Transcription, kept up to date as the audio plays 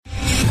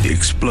The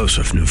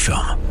explosive new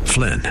film,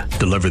 Flynn,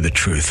 deliver the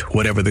truth,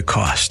 whatever the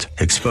cost,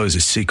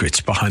 exposes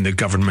secrets behind the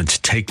government's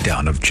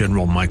takedown of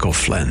General Michael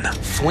Flynn.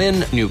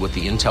 Flynn knew what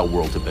the intel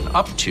world had been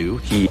up to.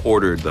 He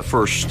ordered the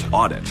first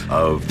audit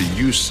of the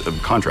use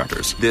of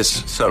contractors.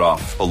 This set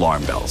off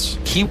alarm bells.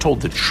 He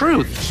told the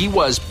truth. He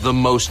was the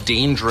most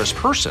dangerous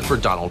person for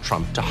Donald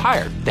Trump to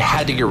hire. They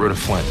had to get rid of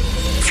Flynn.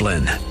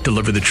 Flynn,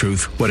 deliver the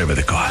truth, whatever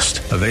the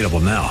cost. Available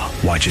now.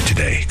 Watch it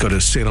today. Go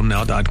to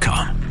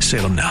salemnow.com.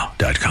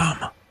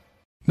 salemnow.com.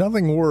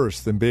 Nothing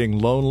worse than being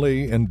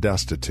lonely and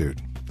destitute.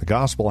 The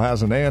gospel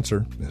has an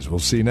answer, as we'll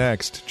see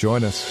next.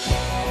 Join us.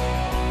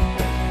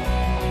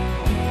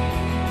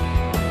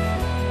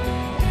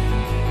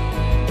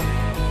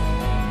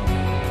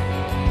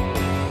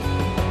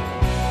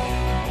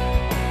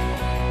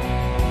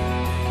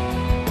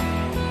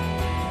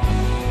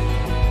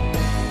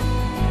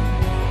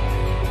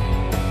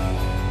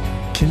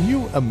 Can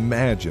you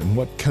imagine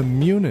what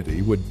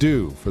community would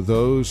do for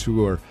those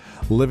who are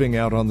living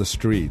out on the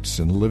streets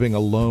and living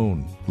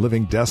alone,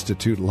 living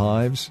destitute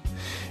lives?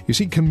 You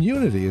see,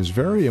 community is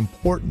very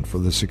important for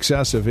the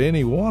success of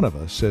any one of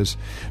us as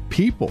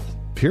people,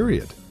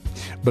 period.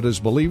 But as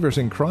believers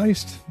in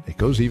Christ, it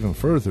goes even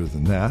further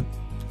than that.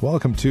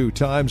 Welcome to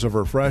Times of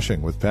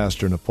Refreshing with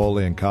Pastor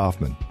Napoleon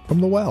Kaufman from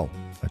The Well,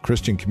 a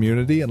Christian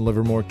community in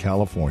Livermore,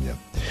 California.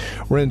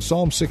 We're in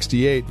Psalm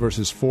 68,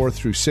 verses 4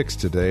 through 6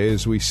 today,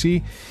 as we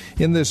see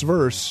in this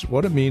verse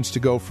what it means to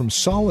go from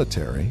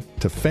solitary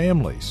to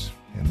families.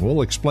 And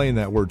we'll explain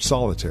that word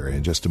solitary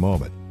in just a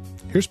moment.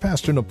 Here's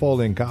Pastor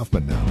Napoleon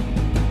Kaufman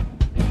now.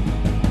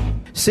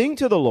 Sing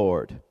to the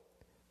Lord,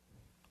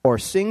 or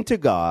sing to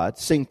God,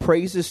 sing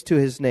praises to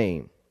his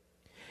name.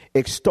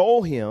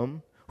 Extol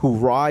him who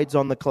rides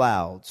on the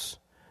clouds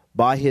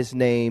by his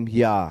name,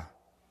 Yah,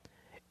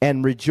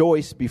 and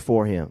rejoice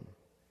before him.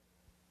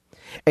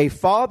 A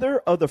father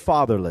of the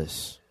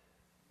fatherless,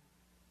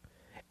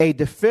 a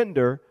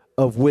defender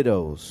of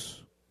widows,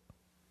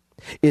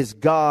 is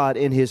God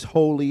in his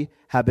holy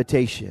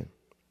habitation.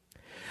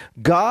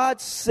 God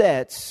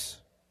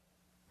sets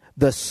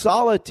the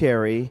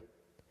solitary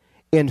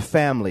in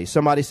families.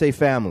 Somebody say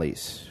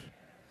families.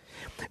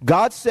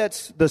 God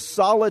sets the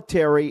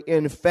solitary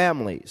in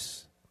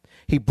families.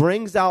 He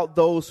brings out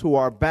those who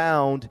are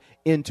bound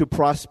into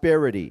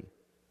prosperity.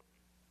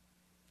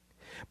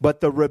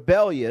 But the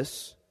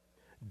rebellious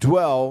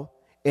dwell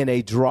in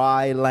a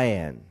dry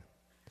land.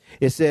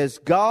 It says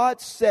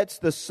God sets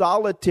the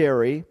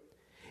solitary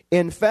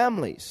in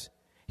families.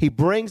 He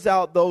brings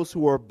out those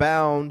who are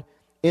bound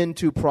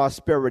into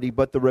prosperity,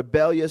 but the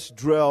rebellious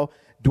dwell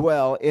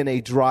in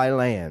a dry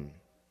land.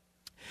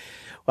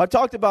 I've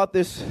talked about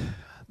this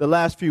the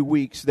last few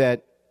weeks,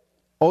 that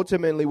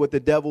ultimately what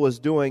the devil is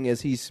doing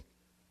is he's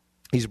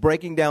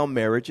breaking down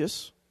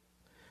marriages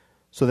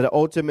so that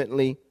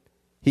ultimately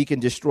he can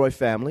destroy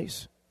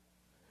families.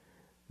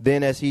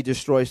 Then as he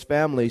destroys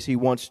families, he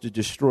wants to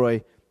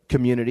destroy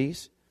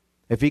communities.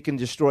 If he can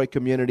destroy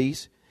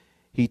communities,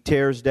 he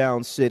tears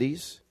down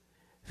cities.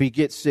 If he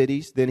gets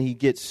cities, then he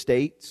gets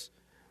states.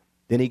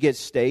 Then he gets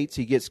states,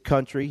 he gets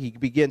country.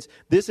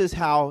 This is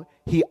how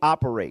he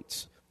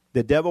operates.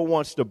 The devil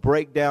wants to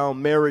break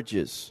down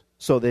marriages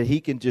so that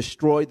he can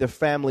destroy the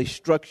family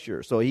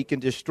structure, so he can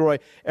destroy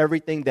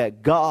everything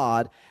that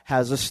God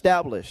has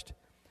established.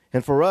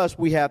 And for us,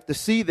 we have to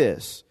see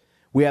this.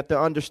 We have to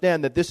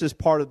understand that this is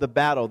part of the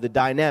battle, the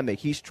dynamic.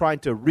 He's trying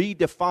to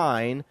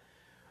redefine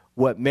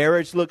what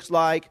marriage looks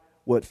like,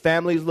 what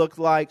families look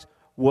like,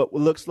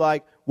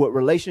 what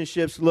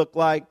relationships look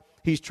like.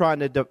 He's trying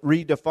to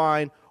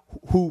redefine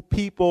who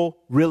people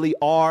really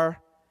are.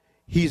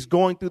 He's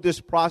going through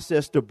this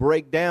process to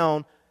break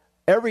down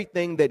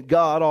everything that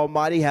God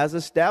Almighty has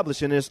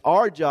established. And it's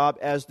our job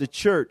as the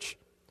church.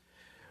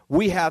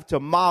 We have to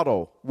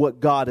model what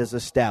God has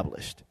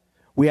established.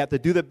 We have to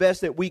do the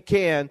best that we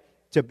can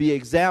to be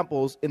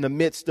examples in the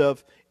midst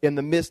of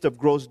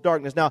gross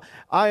darkness. Now,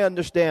 I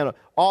understand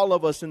all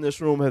of us in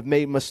this room have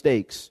made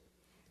mistakes,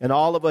 and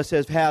all of us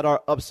have had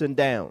our ups and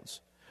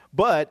downs.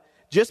 But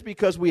just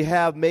because we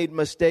have made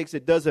mistakes,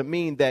 it doesn't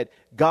mean that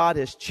God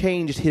has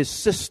changed his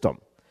system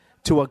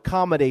to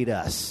accommodate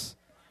us.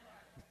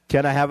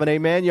 Can I have an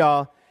amen,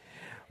 y'all?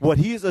 What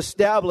he's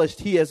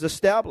established, he has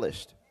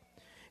established.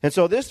 And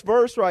so this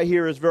verse right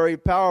here is very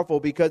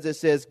powerful because it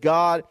says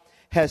God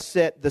has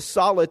set the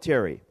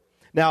solitary.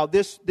 Now,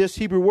 this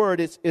Hebrew word,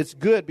 it's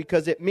good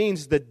because it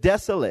means the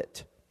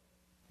desolate.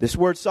 This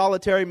word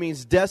solitary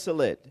means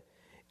desolate.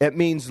 It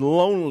means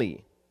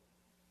lonely.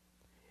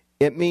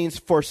 It means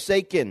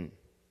forsaken.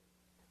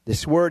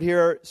 This word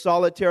here,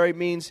 solitary,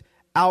 means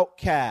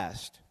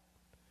outcast.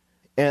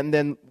 And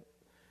then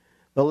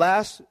the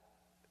last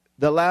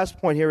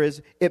point here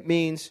is it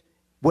means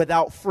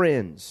without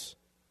friends.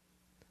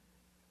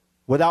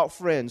 Without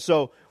friends.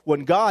 So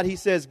when he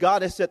says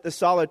God has set the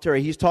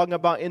solitary, he's talking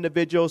about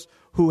individuals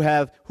who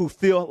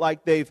feel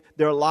like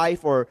their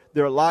life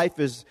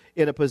is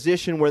in a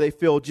position where they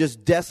feel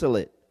just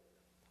desolate,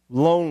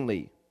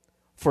 lonely,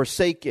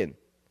 forsaken,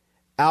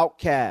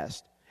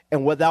 outcast,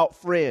 and without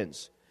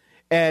friends.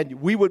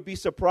 And we would be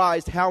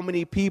surprised how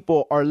many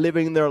people are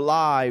living their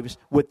lives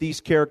with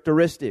these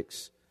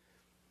characteristics.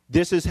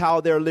 This is how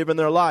they're living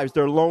their lives.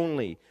 They're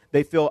lonely.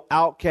 They feel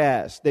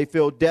outcast. They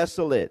feel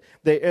desolate.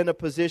 They're in a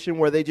position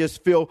where they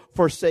just feel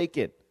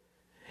forsaken.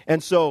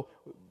 And so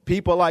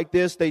people like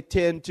this, they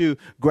tend to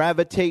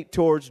gravitate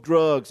towards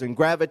drugs and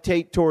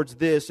gravitate towards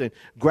this and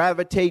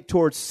gravitate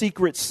towards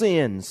secret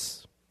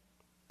sins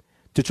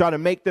to try to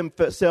make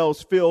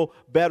themselves feel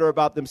better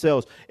about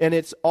themselves. And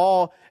it's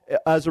all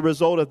as a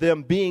result of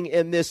them being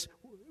in this,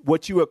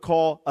 what you would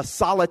call a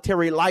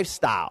solitary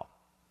lifestyle.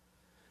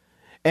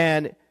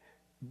 And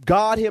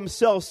God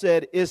himself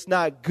said it's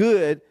not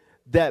good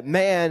that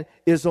man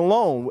is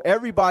alone.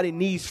 Everybody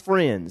needs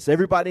friends.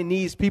 Everybody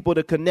needs people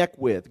to connect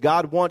with.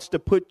 God wants to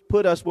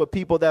put us with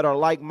people that are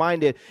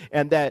like-minded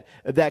and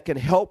that can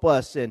help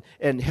us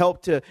and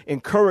help to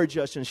encourage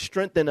us and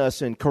strengthen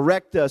us and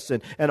correct us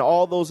and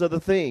all those other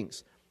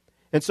things.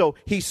 And so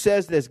he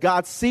says this.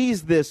 God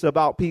sees this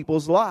about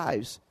people's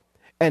lives.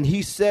 And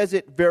he says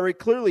it very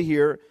clearly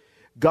here.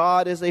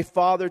 God is a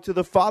father to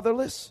the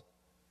fatherless,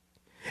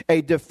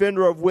 a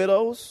defender of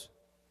widows.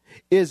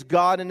 Is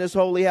God in his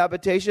holy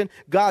habitation?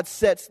 God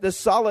sets the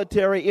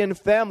solitary in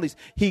families.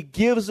 He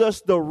gives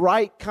us the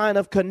right kind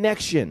of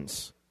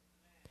connections.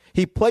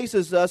 He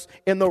places us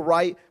in the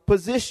right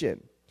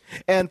position.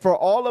 And for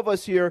all of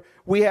us here,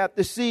 we have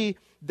to see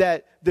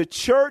that the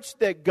church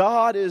that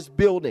God is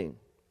building,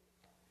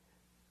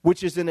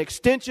 which is an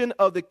extension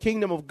of the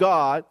kingdom of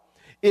God,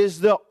 is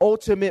the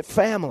ultimate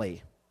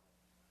family.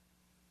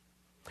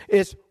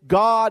 It's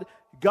God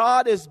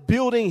is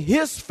building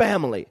his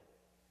family.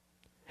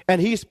 And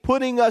he's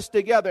putting us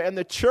together. And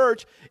the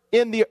church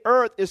in the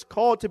earth is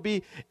called to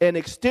be an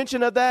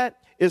extension of that.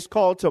 It's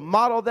called to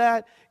model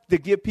that, to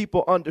give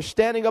people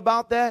understanding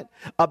about that,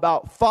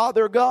 about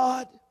Father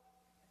God.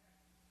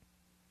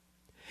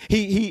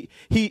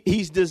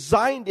 He's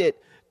designed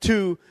it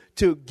to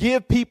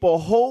give people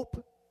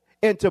hope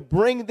and to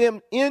bring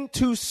them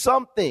into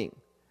something,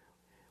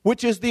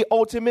 which is the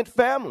ultimate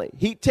family.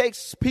 He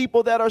takes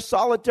people that are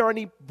solitary and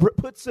he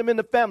puts them in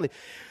the family.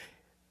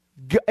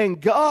 And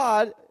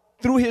God,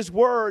 through his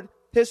word,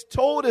 has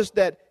told us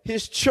that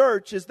his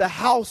church is the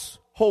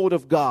household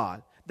of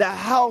God, the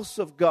house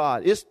of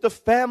God. It's the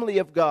family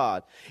of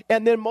God.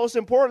 And then most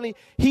importantly,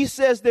 he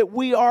says that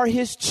we are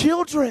his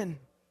children.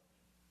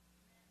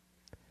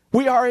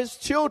 We are his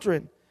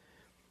children.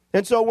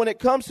 And so when it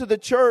comes to the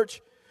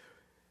church,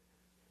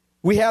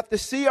 we have to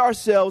see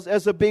ourselves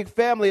as a big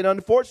family. And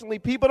unfortunately,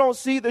 people don't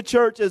see the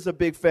church as a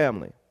big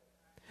family.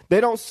 They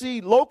don't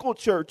see local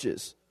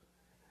churches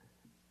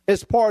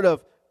as part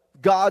of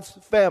God's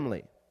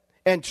family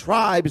and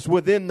tribes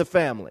within the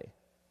family.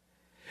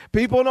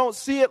 People don't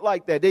see it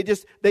like that.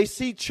 They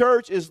see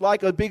church as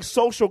like a big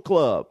social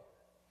club.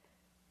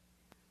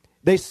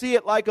 They see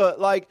it like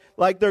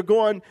they're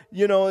going,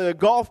 a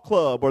golf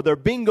club or their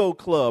bingo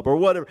club or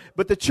whatever.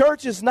 But the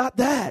church is not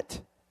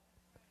that.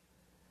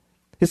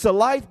 It's a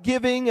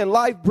life-giving and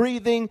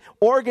life-breathing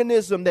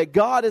organism that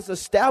God has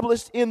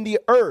established in the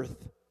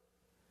earth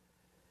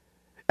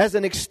as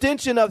an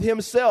extension of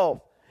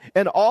himself.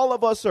 And all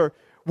of us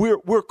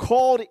we're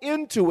called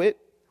into it.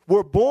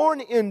 We're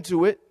born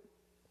into it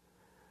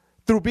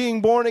through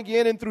being born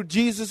again and through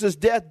Jesus'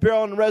 death,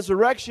 burial, and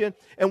resurrection.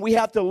 And we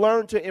have to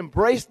learn to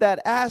embrace that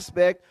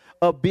aspect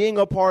of being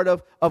a part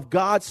of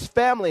God's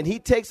family. And he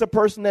takes a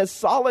person that's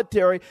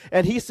solitary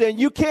and he's saying,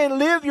 you can't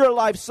live your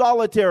life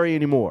solitary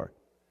anymore.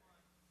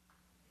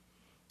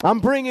 I'm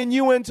bringing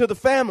you into the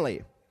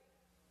family.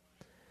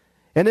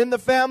 And in the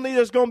family,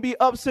 there's going to be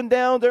ups and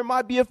downs. There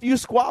might be a few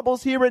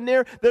squabbles here and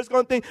there. There's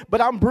going to be, but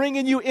I'm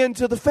bringing you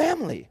into the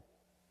family.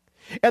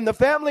 And the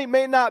family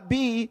may not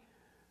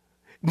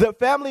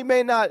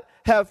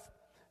have,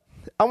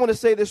 I want to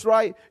say this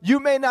right, you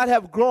may not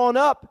have grown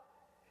up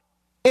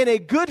in a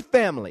good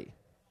family,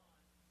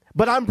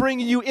 but I'm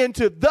bringing you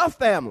into the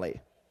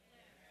family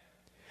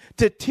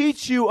to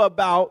teach you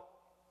about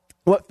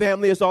what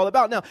family is all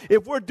about. Now,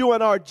 if we're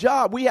doing our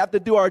job, we have to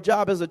do our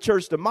job as a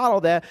church to model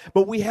that,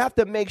 but we have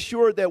to make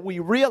sure that we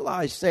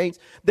realize, saints,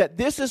 that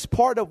this is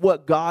part of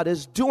what God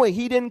is doing.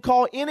 He didn't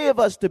call any of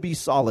us to be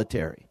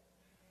solitary.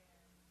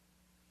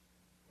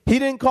 He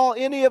didn't call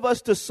any of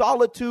us to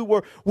solitude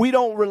where we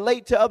don't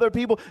relate to other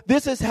people.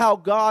 This is how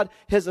God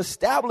has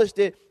established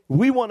it.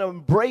 We want to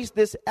embrace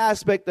this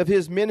aspect of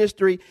his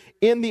ministry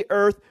in the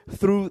earth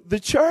through the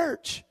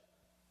church,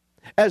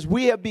 as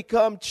we have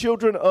become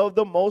children of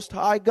the Most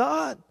High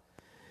God.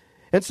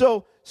 And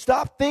so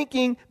stop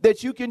thinking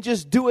that you can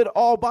just do it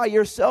all by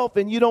yourself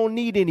and you don't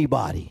need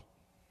anybody.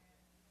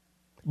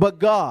 But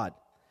God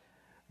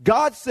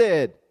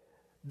said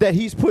that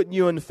he's putting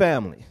you in the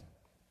family.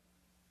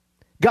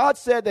 God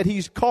said that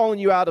he's calling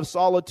you out of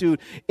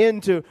solitude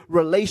into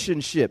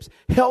relationships,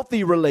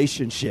 healthy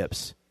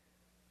relationships.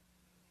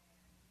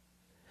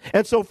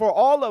 And so for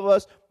all of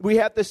us, we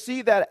have to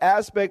see that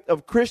aspect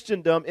of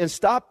Christendom and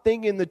stop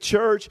thinking the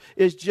church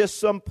is just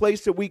some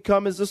place that we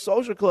come as a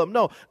social club.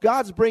 No,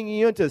 God's bringing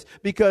you into this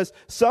because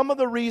some of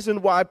the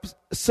reason why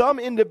some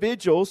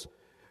individuals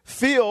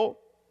feel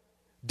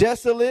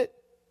desolate,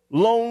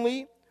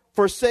 lonely,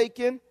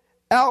 forsaken,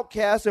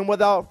 outcast, and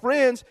without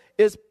friends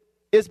is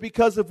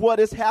because of what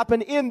has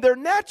happened in their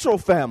natural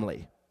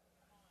family.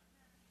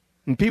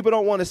 And people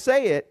don't want to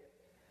say it,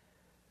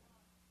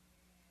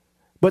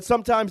 but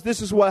sometimes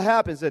this is what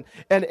happens. And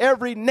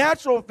every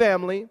natural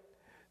family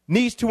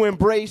needs to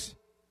embrace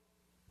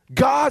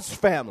God's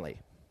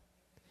family.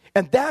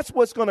 And that's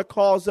what's going to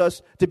cause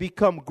us to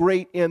become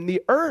great in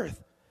the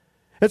earth.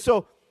 And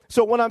so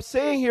what I'm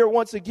saying here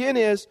once again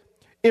is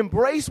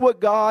embrace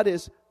what God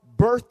has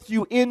birthed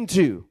you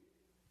into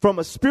from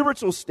a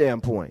spiritual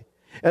standpoint.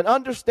 And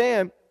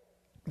understand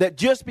that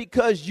just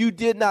because you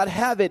did not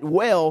have it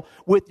well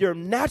with your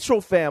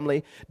natural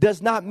family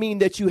does not mean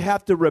that you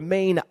have to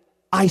remain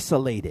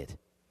isolated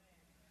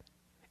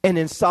and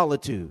in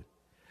solitude.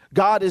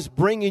 God is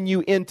bringing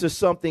you into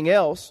something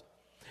else,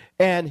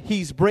 and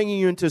he's bringing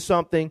you into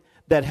something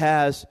that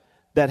has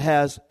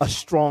a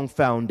strong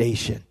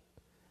foundation.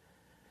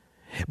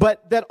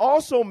 But that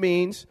also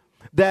means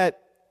that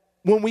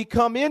when we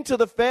come into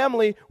the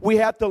family, we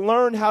have to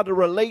learn how to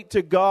relate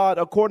to God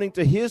according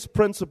to his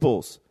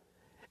principles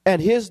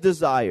and his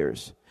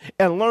desires,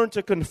 and learn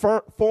to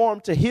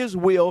conform to his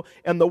will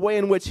and the way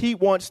in which he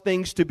wants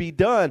things to be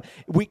done.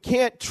 We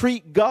can't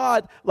treat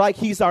God like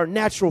he's our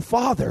natural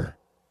father.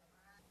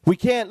 We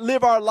can't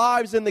live our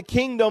lives in the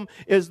kingdom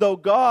as though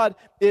God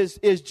is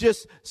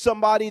just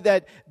somebody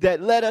that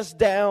let us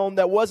down,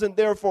 that wasn't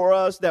there for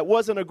us, that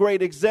wasn't a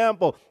great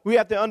example. We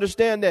have to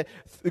understand that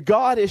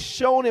God has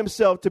shown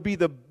himself to be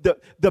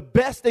the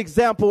best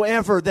example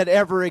ever that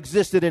ever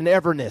existed in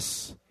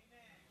everness.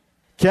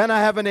 Can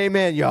I have an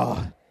amen,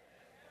 y'all?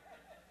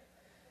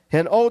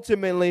 And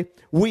ultimately,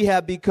 we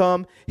have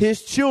become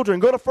his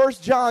children. Go to 1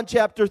 John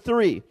chapter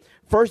 3.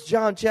 1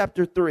 John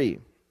chapter 3.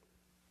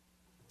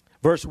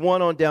 Verse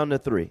 1 on down to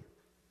 3.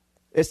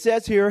 It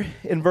says here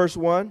in verse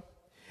 1,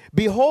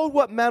 behold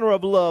what manner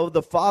of love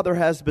the Father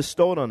has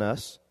bestowed on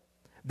us,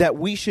 that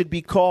we should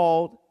be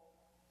called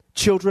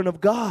children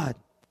of God.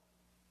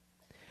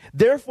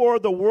 Therefore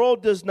the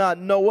world does not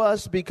know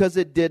us because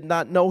it did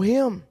not know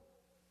him.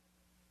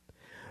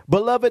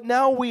 Beloved,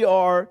 now we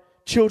are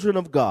children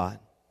of God,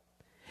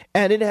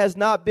 and it has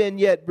not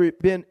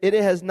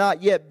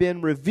yet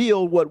been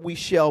revealed what we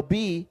shall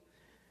be.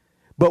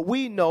 But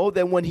we know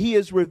that when he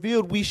is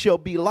revealed, we shall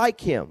be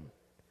like him,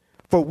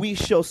 for we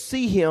shall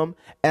see him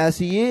as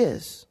he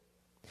is.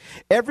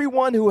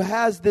 Everyone who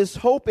has this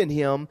hope in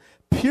him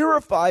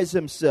purifies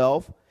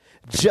himself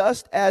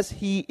just as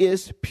he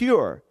is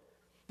pure.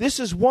 This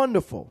is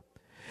wonderful.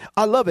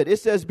 I love it. It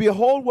says,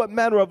 behold what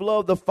manner of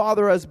love the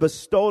Father has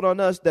bestowed on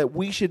us, that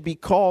we should be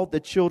called the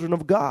children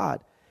of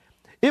God.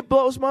 It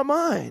blows my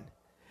mind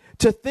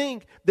to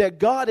think that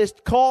God has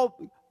called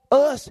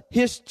us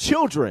his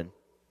children.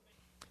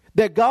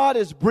 That God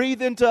has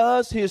breathed into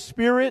us his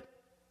spirit,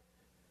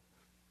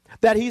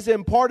 that he's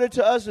imparted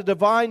to us a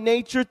divine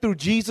nature through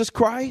Jesus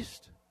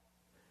Christ,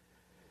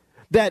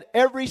 that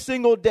every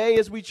single day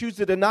as we choose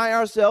to deny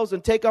ourselves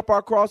and take up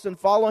our cross and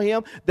follow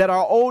him, that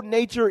our old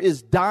nature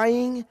is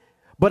dying,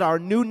 but our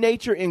new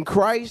nature in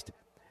Christ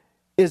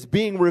is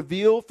being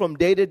revealed from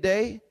day to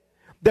day,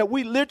 that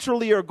we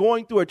literally are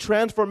going through a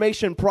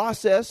transformation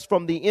process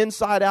from the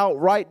inside out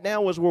right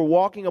now as we're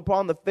walking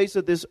upon the face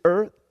of this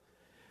earth.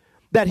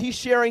 That he's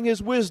sharing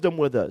his wisdom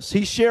with us.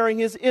 He's sharing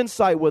his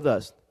insight with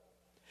us.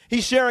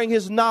 He's sharing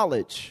his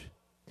knowledge.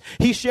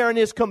 He's sharing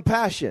his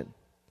compassion.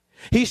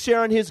 He's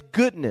sharing his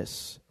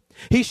goodness.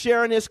 He's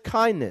sharing his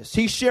kindness.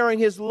 He's sharing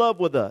his love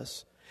with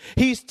us.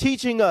 He's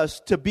teaching us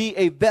to be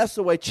a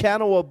vessel, a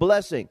channel of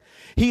blessing.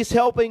 He's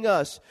helping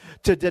us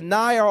to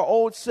deny our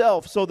old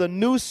self so the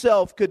new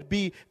self could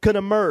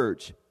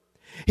emerge.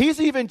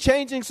 He's even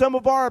changing some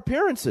of our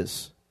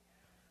appearances.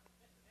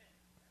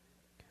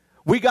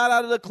 We got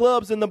out of the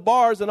clubs and the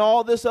bars and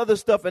all this other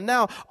stuff, and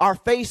now our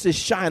face is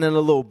shining a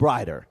little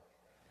brighter.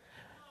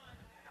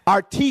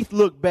 Our teeth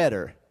look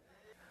better.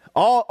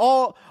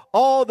 All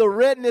the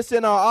redness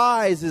in our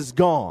eyes is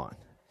gone.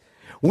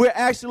 We're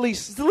actually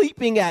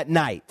sleeping at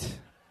night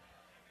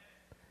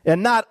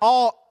and not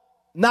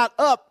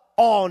up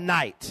all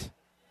night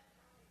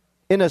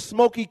in a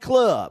smoky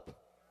club.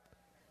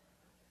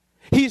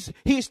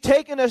 He's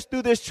taken us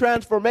through this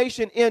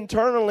transformation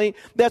internally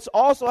that's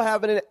also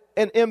having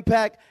an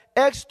impact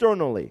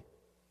externally.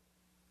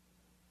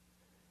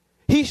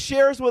 He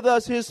shares with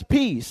us his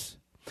peace.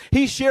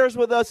 He shares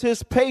with us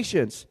his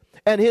patience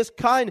and his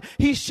kindness.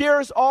 He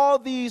shares all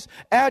these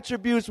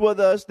attributes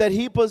with us that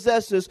he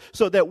possesses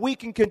so that we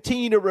can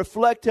continue to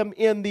reflect him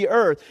in the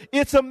earth.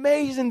 It's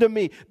amazing to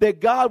me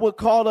that God would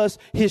call us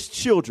his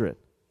children.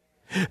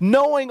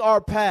 Knowing our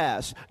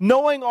past,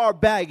 knowing our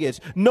baggage,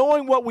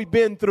 knowing what we've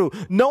been through,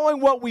 knowing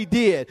what we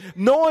did,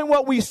 knowing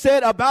what we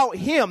said about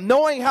him,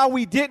 knowing how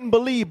we didn't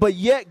believe, but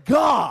yet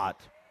God.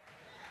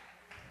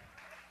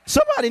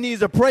 Somebody needs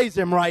to praise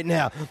him right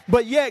now.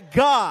 But yet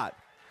God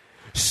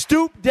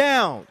stooped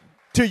down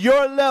to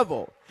your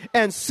level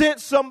and sent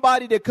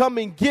somebody to come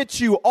and get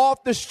you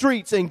off the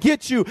streets and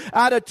get you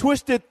out of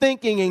twisted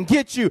thinking and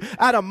get you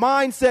out of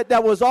mindset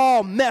that was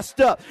all messed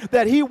up,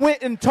 that he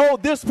went and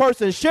told this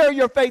person, share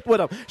your faith with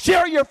them,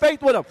 share your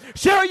faith with them,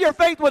 share your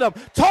faith with them,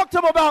 talk to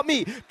them about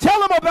me, tell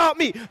them about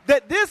me,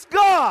 that this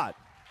God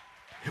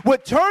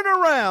would turn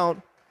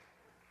around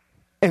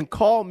and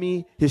call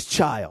me his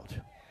child.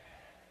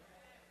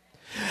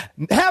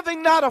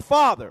 Having not a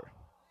father,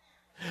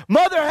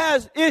 mother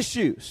has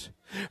issues,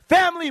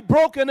 family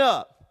broken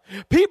up,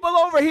 people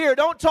over here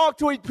don't talk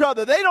to each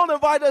other. They don't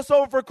invite us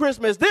over for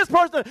Christmas. This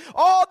person,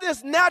 all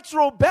this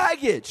natural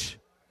baggage.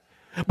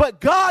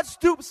 But God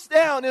stoops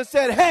down and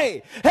said,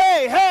 hey,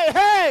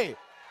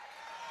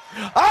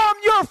 I'm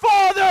your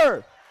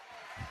father.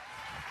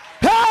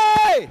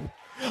 Hey,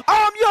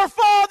 I'm your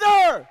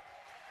father.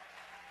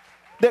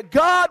 That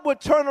God would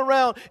turn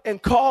around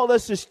and call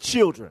us his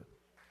children.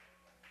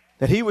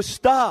 That he would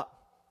stop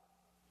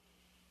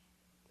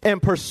and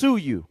pursue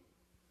you.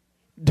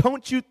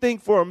 Don't you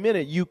think for a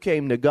minute you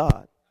came to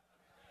God.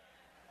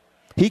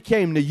 He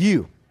came to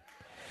you.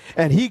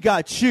 And he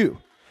got you.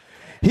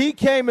 He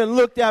came and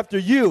looked after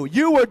you.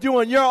 You were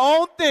doing your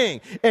own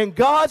thing. And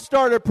God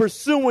started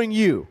pursuing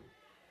you.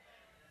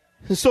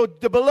 And so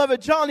the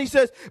beloved John, he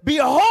says,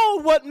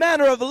 behold what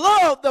manner of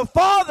love the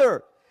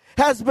Father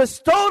has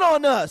bestowed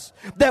on us,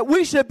 that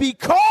we should be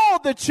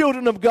called the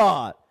children of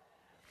God.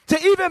 To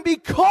even be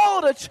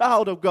called a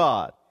child of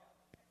God.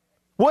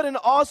 What an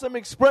awesome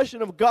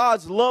expression of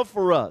God's love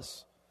for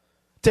us.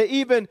 To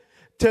even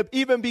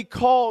be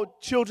called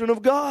children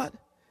of God.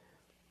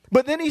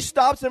 But then he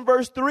stops in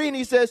verse 3 and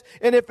he says,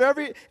 and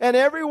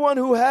everyone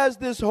who has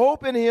this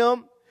hope in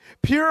him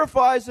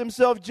purifies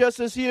himself just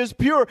as he is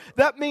pure.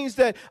 That means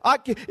that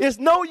it's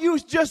no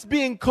use just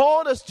being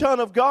called a son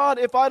of God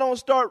if I don't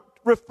start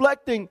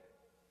reflecting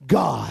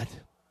God.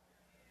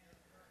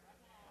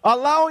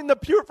 Allowing the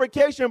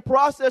purification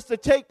process to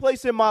take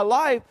place in my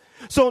life.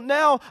 So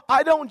now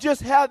I don't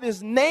just have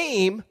his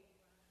name,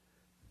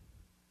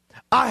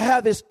 I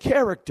have his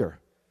character.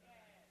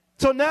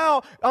 So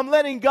now I'm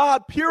letting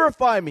God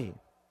purify me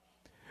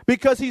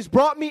because he's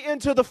brought me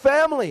into the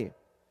family.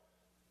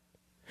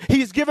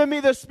 He's given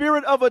me the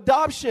spirit of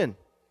adoption,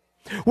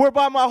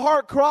 whereby my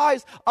heart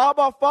cries,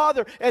 Abba,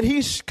 Father, and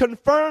he's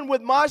confirmed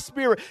with my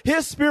spirit.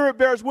 His spirit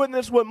bears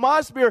witness with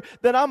my spirit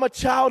that I'm a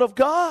child of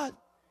God.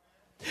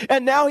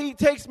 And now he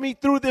takes me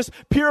through this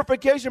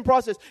purification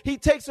process. He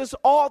takes us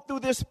all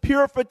through this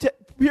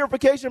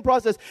purification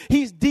process.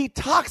 He's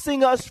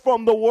detoxing us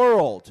from the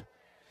world,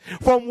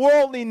 from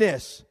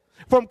worldliness,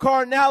 from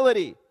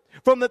carnality,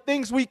 from the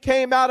things we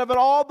came out of and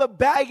all the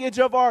baggage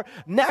of our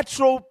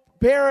natural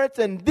parents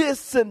and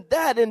this and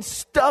that and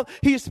stuff.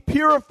 He's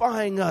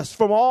purifying us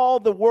from all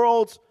the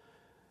world's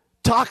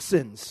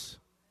toxins.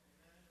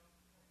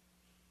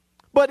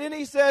 But then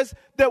he says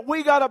that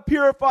we got to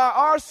purify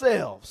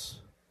ourselves.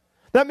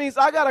 That means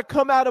I got to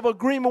come out of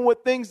agreement with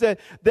things that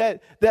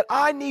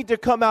I need to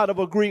come out of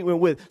agreement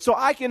with so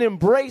I can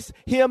embrace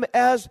him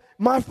as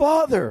my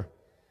father.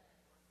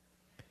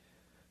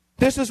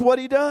 This is what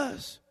he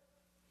does.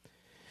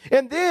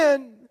 And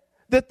then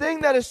the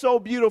thing that is so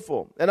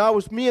beautiful, and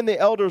me and the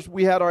elders,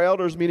 we had our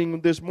elders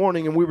meeting this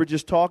morning and we were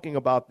just talking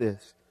about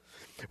this.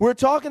 We're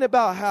talking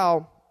about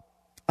how,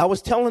 I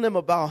was telling them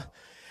about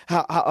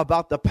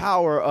about the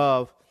power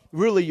of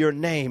really your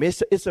name.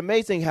 It's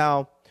amazing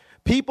how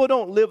people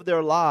don't live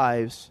their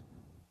lives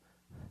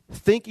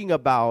thinking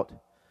about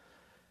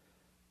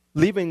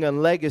leaving a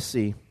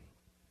legacy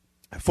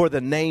for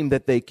the name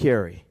that they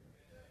carry.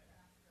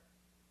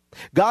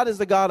 God is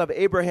the God of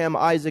Abraham,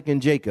 Isaac,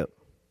 and Jacob.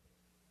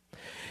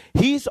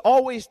 He's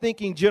always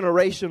thinking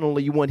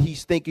generationally when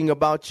he's thinking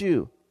about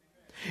you.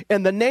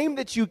 And the name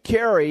that you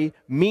carry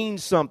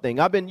means something.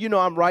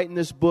 I'm writing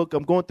this book.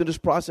 I'm going through this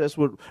process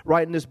with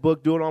writing this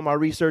book, doing all my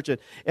research.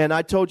 And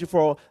I told you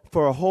for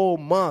a whole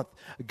month,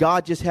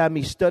 God just had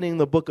me studying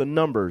the book of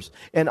Numbers.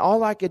 And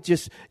all I could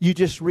you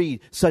just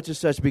read, such and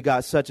such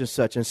begot such and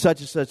such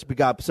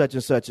begot such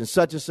and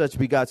such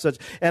begot such.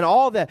 And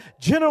all that.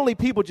 Generally,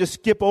 people just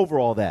skip over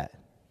all that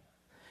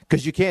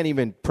because you can't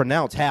even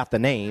pronounce half the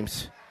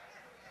names.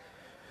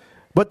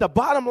 But the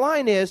bottom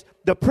line is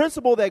the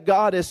principle that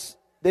God is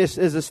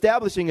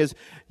establishing is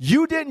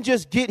you didn't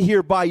just get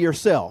here by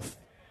yourself.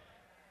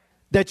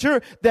 That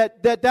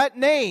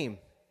name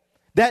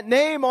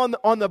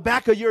on the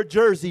back of your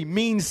jersey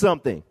means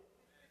something.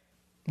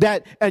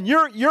 And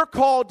you're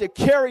called to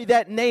carry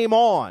that name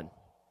on.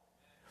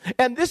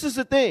 And this is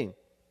the thing.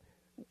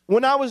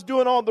 When I was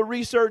doing all the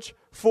research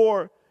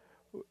for,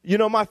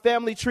 my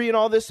family tree and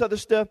all this other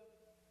stuff,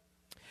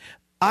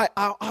 I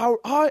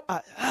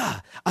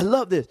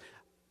love this.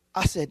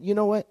 I said, you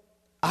know what?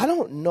 I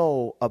don't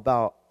know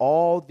about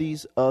all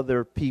these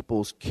other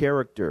people's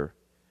character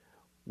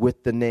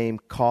with the name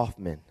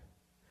Kaufman,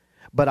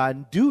 but I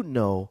do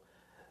know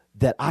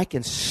that I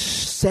can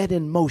set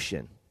in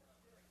motion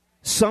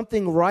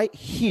something right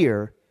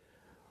here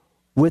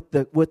with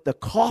the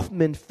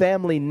Kaufman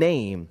family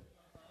name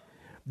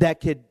that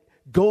could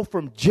go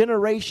from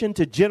generation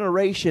to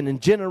generation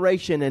and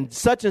generation, and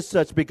such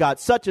begot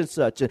such and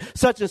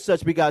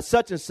such begot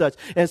such and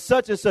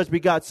such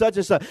begot such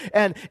and such.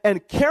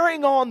 And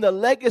carrying on the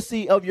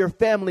legacy of your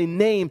family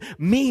name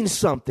means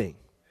something.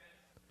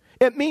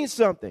 It means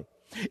something.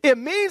 It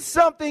means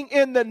something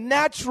in the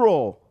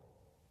natural.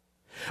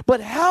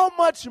 But how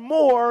much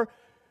more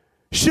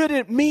should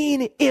it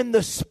mean in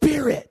the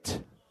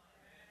spirit?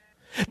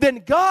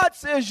 Then God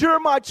says, you're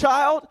my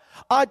child.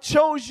 I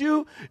chose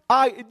you.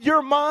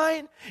 You're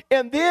mine.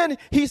 And then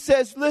he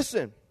says,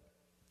 listen,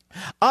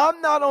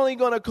 I'm not only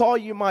going to call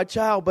you my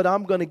child, but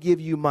I'm going to give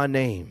you my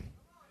name.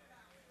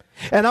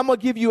 And I'm going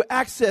to give you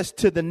access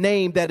to the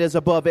name that is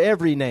above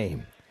every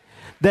name.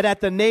 That at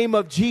the name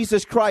of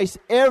Jesus Christ,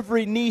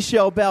 every knee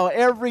shall bow,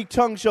 every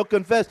tongue shall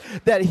confess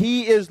that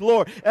he is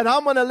Lord. And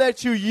I'm going to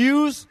let you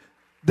use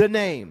the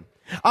name.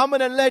 I'm going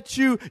to let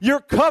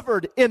you're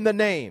covered in the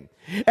name.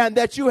 And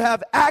that you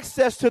have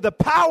access to the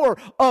power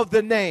of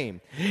the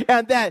name.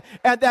 And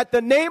that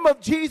the name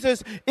of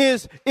Jesus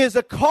is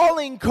a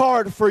calling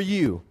card for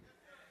you.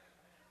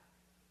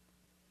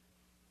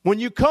 When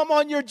you come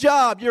on your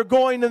job, you're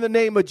going in the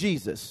name of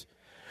Jesus.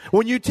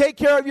 When you take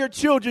care of your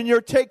children, you're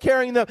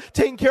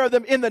taking care of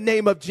them in the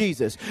name of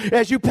Jesus.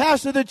 As you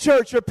pastor the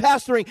church, you're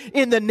pastoring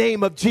in the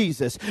name of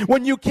Jesus.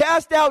 When you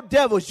cast out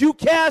devils, you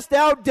cast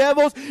out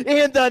devils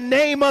in the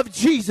name of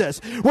Jesus.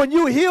 When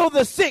you heal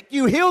the sick,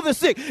 you heal the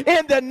sick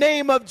in the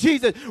name of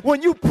Jesus.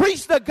 When you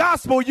preach the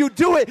gospel, you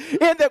do it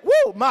in the,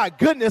 whoa, my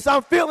goodness,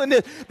 I'm feeling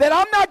this. That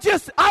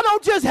I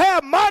don't just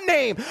have my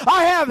name,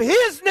 I have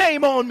his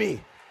name on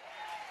me.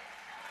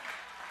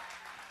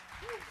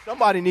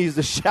 Somebody needs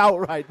to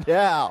shout right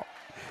now.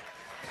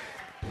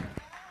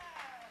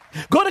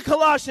 Go to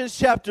Colossians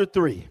chapter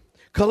 3.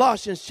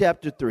 Colossians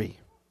chapter 3.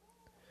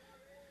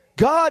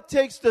 God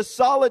takes the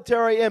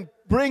solitary and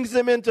brings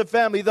them into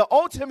family, the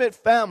ultimate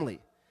family.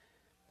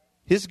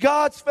 It's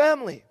God's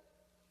family.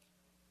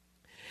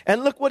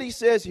 And look what he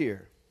says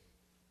here.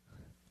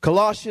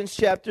 Colossians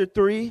chapter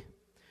 3,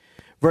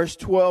 verse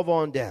 12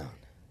 on down.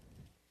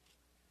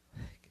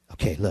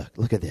 Okay,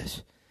 look at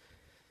this.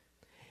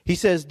 He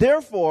says,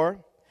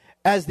 therefore,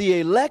 as the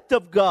elect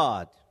of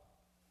God,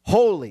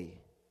 holy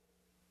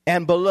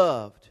and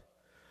beloved,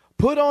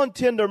 put on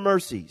tender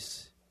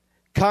mercies,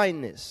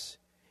 kindness,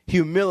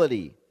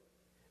 humility,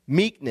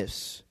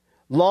 meekness,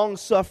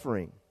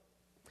 long-suffering,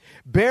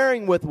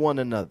 bearing with one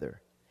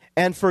another,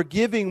 and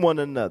forgiving one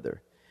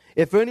another.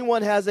 If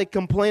anyone has a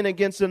complaint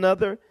against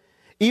another,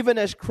 even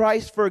as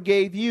Christ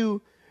forgave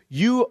you,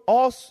 you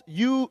also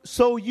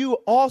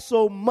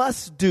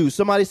must do.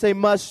 Somebody say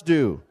must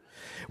do.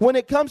 When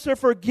it comes to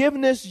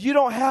forgiveness, you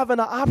don't have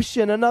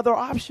another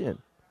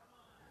option.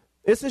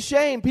 It's a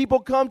shame. People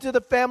come to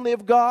the family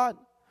of God,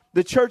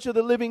 the church of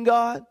the living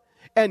God,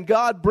 and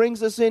God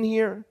brings us in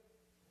here,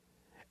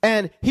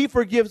 and he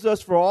forgives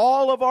us for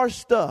all of our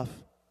stuff.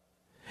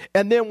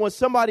 And then when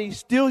somebody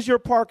steals your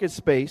parking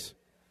space,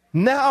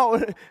 now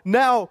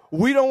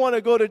we don't want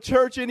to go to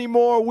church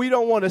anymore. We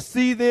don't want to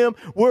see them.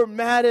 We're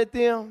mad at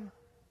them.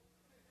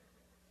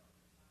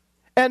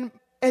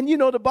 And you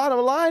know, the bottom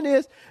line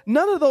is,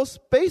 none of those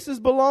spaces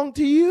belong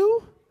to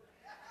you.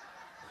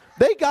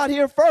 They got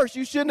here first.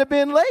 You shouldn't have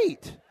been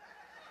late.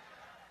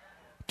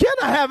 Can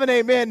I have an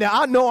amen now?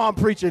 I know I'm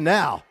preaching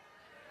now.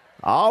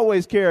 I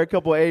always carry a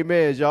couple of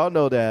amens. Y'all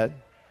know that.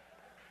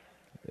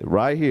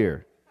 Right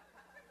here.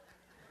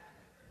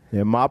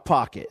 In my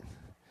pocket.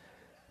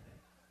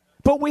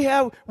 But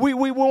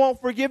we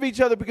won't forgive each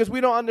other because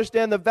we don't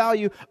understand the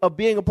value of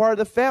being a part of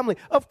the family.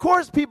 Of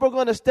course, people are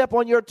going to step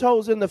on your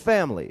toes in the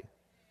family.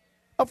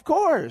 Of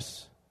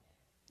course.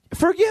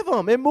 Forgive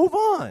them and move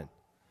on.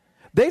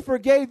 They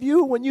forgave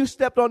you when you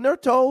stepped on their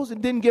toes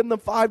and didn't give them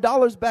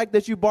 $5 back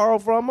that you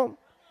borrowed from them.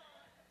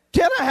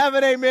 Can I have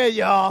an amen,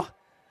 y'all?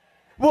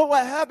 Well,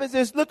 what happens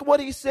is, look what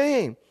he's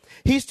saying.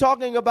 He's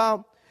talking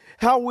about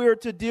how we're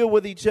to deal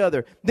with each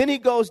other. Then he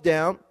goes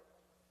down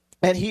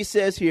and he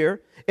says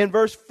here in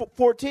verse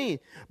 14,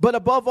 but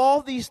above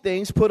all these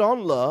things put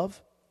on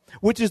love,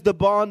 which is the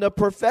bond of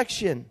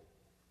perfection.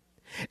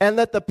 And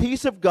let the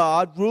peace of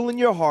God rule in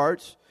your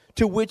hearts,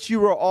 to which you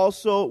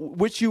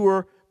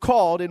were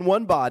called in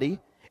one body,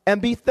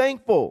 and be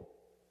thankful.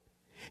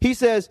 He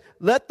says,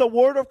 let the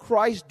word of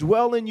Christ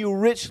dwell in you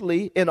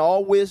richly in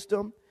all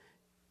wisdom,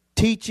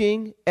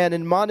 teaching and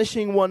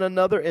admonishing one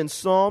another in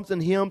psalms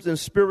and hymns and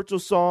spiritual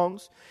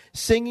songs,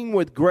 singing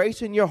with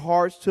grace in your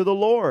hearts to the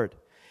Lord.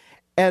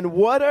 And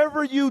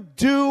whatever you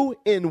do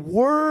in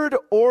word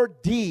or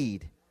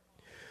deed,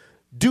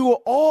 do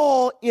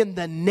all in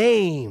the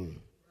name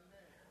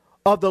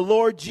of the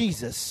Lord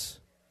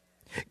Jesus,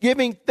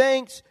 giving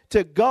thanks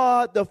to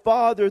God the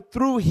Father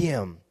through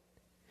him.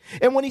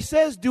 And when he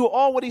says do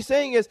all, what he's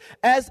saying is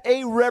as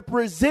a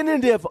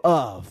representative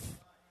of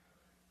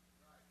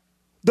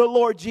the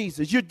Lord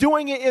Jesus. You're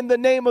doing it in the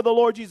name of the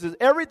Lord Jesus.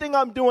 Everything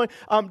I'm doing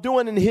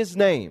in his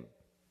name.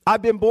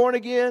 I've been born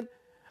again.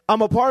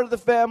 I'm a part of the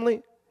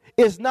family.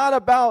 It's not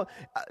about,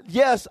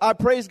 yes, I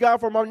praise God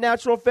for my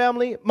natural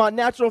family. My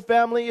natural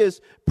family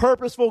is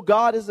purposeful.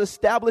 God has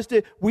established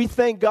it. We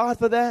thank God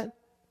for that.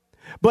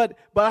 But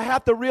I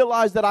have to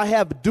realize that I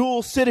have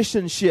dual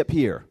citizenship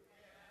here.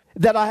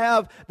 That I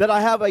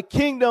have a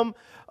kingdom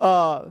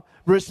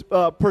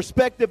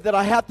perspective that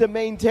I have to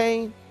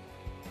maintain,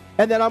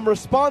 and that I'm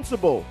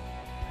responsible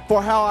for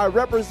how I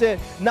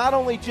represent not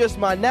only just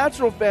my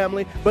natural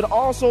family, but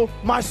also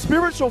my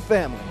spiritual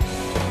family.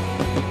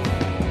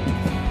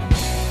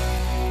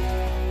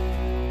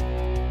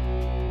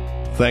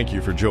 Thank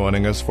you for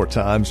joining us for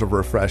Times of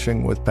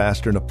Refreshing with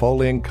Pastor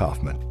Napoleon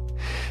Kaufman.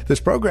 This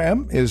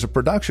program is a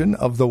production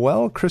of the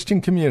Well Christian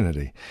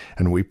Community,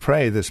 and we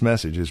pray this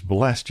message has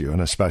blessed you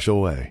in a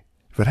special way.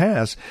 If it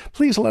has,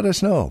 please let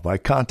us know by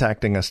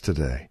contacting us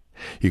today.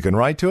 You can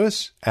write to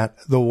us at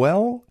the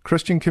Well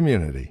Christian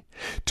Community,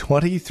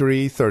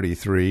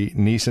 2333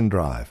 Neeson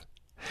Drive.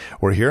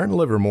 We're here in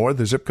Livermore.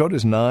 The zip code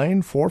is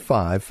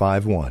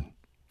 94551.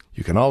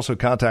 You can also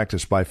contact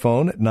us by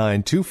phone at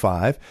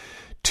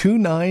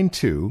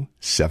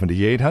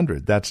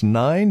 925-292-7800. That's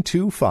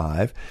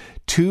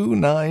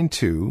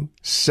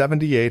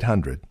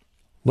 925-292-7800.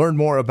 Learn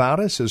more about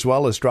us as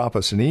well as drop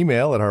us an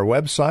email at our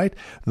website,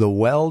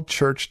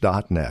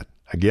 thewellchurch.net.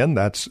 Again,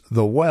 that's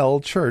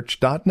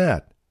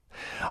thewellchurch.net.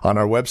 On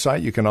our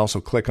website, you can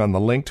also click on the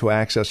link to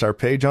access our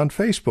page on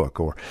Facebook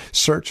or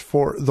search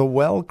for the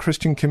Well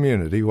Christian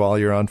Community while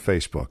you're on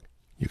Facebook.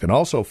 You can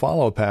also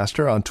follow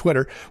Pastor on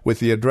Twitter with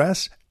the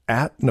address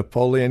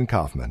 @Napoleon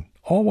Kaufman,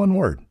 all one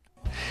word.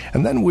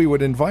 And then we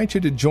would invite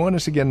you to join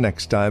us again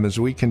next time as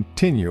we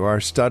continue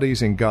our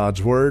studies in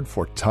God's Word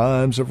for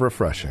Times of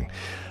Refreshing.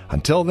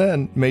 Until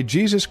then, may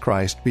Jesus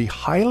Christ be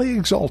highly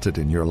exalted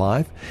in your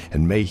life,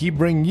 and may He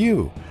bring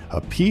you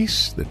a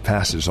peace that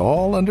passes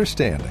all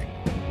understanding.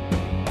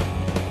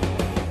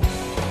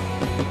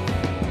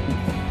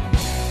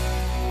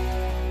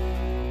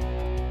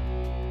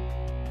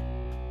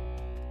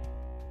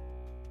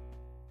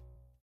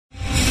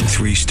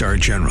 Three-star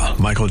General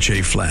Michael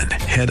J. Flynn,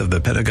 head of the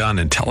Pentagon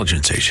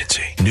Intelligence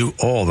Agency, knew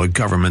all the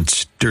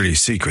government's dirty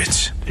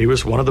secrets. He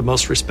was one of the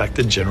most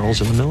respected generals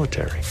in the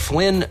military.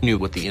 Flynn knew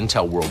what the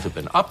intel world had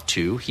been up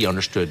to. He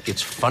understood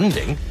its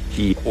funding.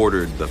 He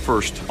ordered the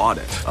first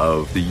audit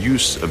of the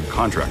use of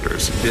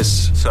contractors.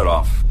 This set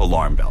off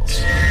alarm bells.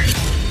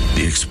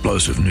 The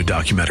explosive new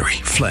documentary,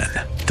 Flynn,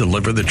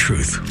 Deliver the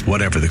Truth,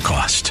 Whatever the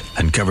Cost,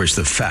 uncovers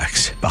the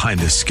facts behind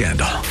this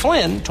scandal.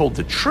 Flynn told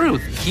the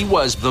truth. He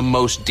was the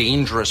most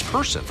dangerous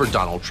person for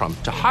Donald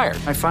Trump to hire.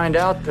 I find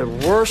out the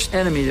worst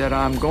enemy that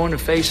I'm going to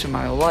face in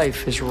my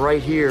life is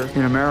right here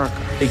in America.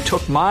 They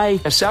took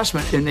my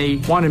assessment and they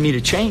wanted me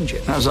to change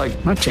it. And I was like,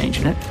 I'm not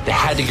changing it. They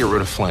had to get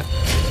rid of Flynn.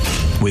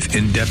 With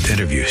in-depth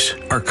interviews,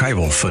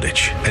 archival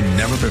footage, and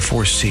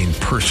never-before-seen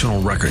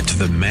personal records of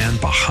the man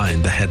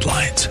behind the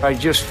headlines. I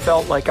just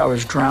felt like I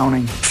was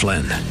drowning.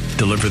 Flynn,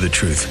 Deliver the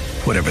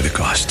Truth, Whatever the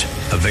Cost.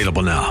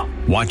 Available now.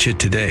 Watch it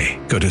today.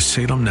 Go to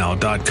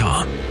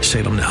salemnow.com.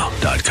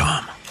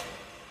 salemnow.com.